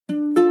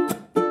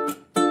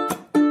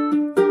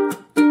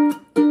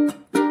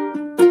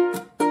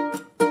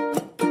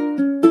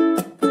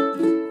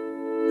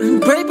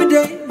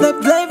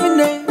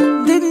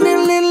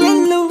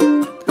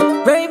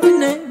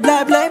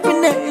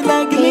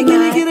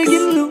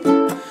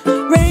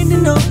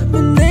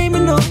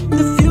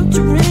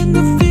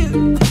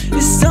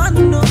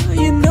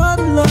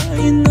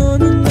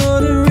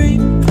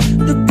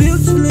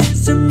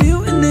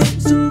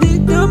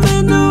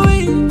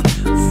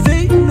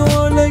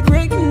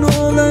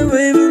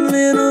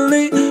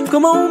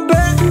Come on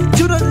back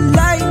to the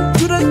light,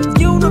 to the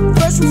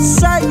universal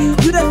sight,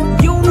 to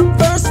that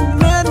universal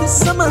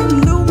madness. I'm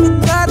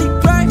Illuminati,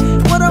 right?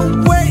 What I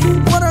weigh,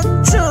 what I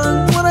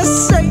tongue, what I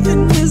say,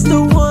 and is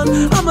the one.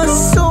 I'm a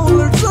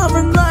solar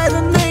sovereign light,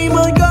 the name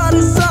of God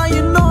is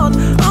Zion on.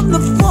 I'm the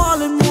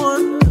fallen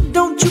one.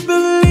 Don't you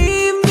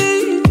believe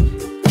me?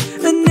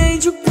 An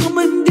angel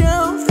coming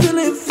down,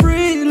 feeling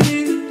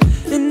freely,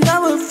 and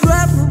I'm a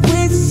flat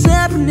what's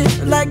happening,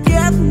 like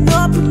getting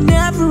up and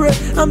never.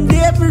 I'm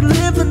never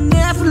living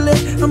naturally.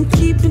 I'm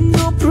keeping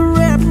no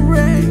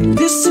parapherate.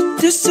 This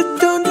is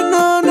done,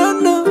 no, no,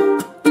 no.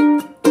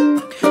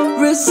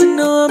 Risen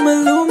on my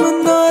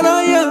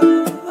Illuminati, yeah.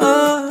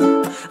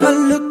 I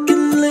look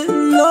and live,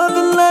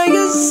 loving like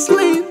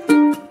asleep.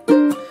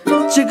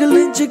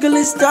 Jiggling,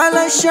 jiggling,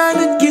 starlight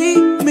shining,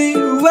 keep me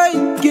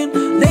waking.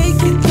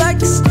 Naked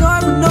like a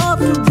star in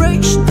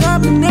operation,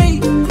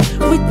 dominate.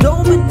 We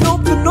dome and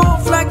open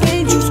off like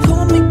angels,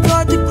 call me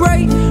God the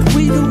Great.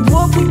 We do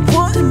what we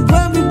want and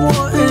when we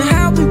want and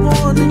how we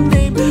want to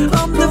name.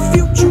 I'm the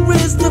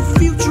futurist, the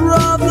future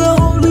of the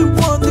Holy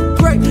One, the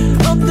Great.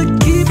 I'm the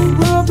keeper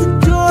of the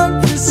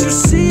darkness. You're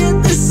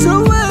seeing this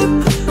away,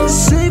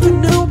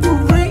 saving,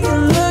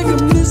 operating like a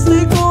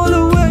mystic all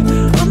the way.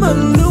 I'm a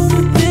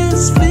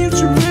luminous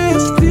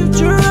futurist,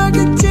 future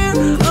architect.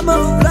 I'm a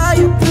fly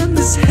up in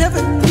this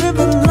heaven,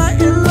 living light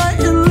and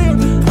live.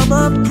 I'm a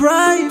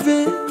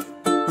private,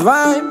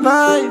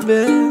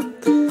 vibing,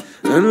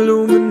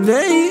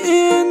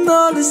 illuminating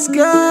all the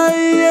sky,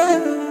 yeah.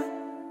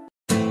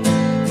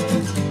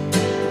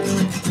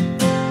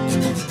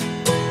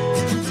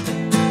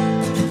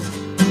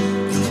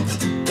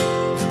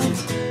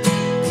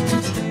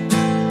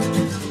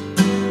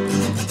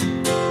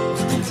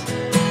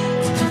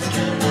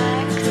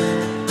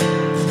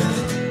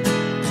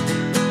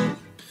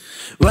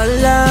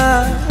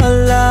 Voila,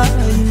 Allah,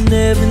 you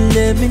never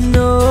let me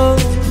know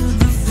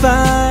the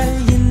fire,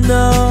 you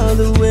know,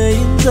 the way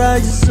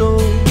inside your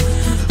soul.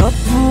 I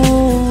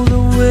pull the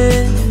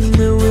wind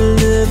and we're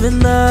living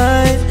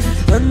light.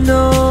 I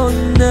know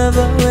you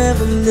never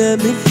ever let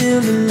me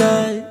feel the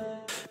light.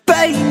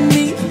 Pay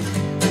me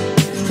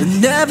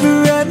and never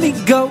let me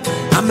go.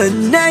 I'm a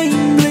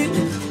nameless,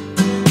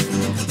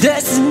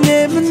 destined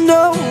never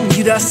know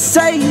you that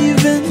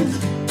saving.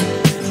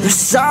 We're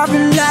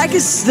soaring like a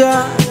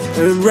star,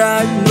 and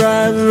round,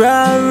 around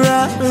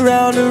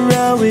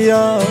we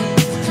are.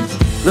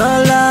 La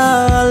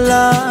la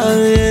la,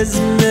 it's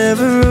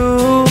never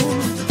rule.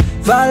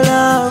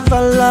 Follow,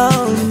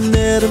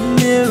 never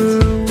mirror.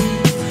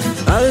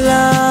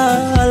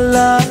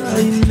 Allah,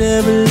 you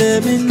never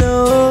let me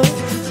know.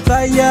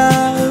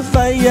 Fire,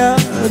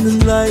 the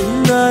light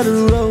not a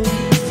road.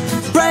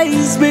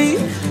 Praise be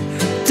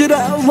to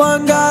that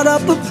one God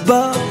up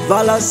above.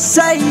 Allah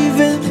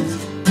saving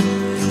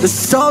the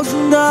souls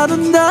not a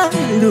night,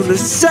 lunar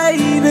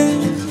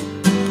Satan.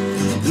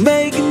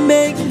 Make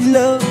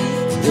love,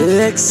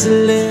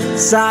 excellent,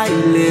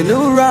 silent,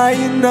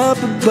 Orion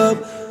up above.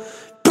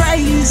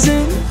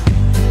 Praising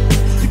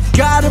the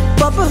God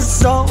above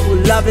us all,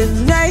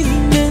 loving,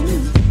 naming.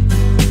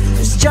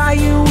 This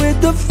giant with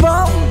the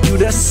phone, you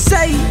the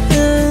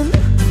Satan.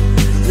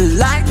 The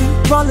lightning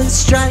falling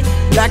straight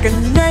like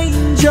an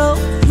angel,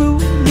 through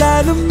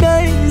like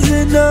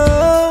amazing.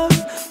 Oh,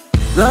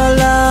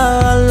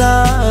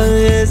 la,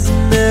 it's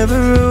never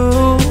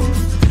rule.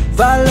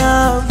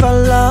 Follow,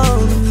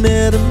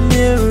 never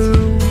mirror.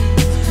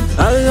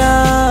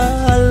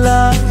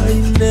 Allah,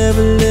 you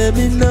never let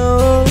me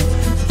know.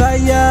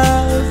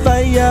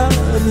 Fire,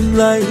 the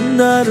light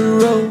not a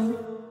road.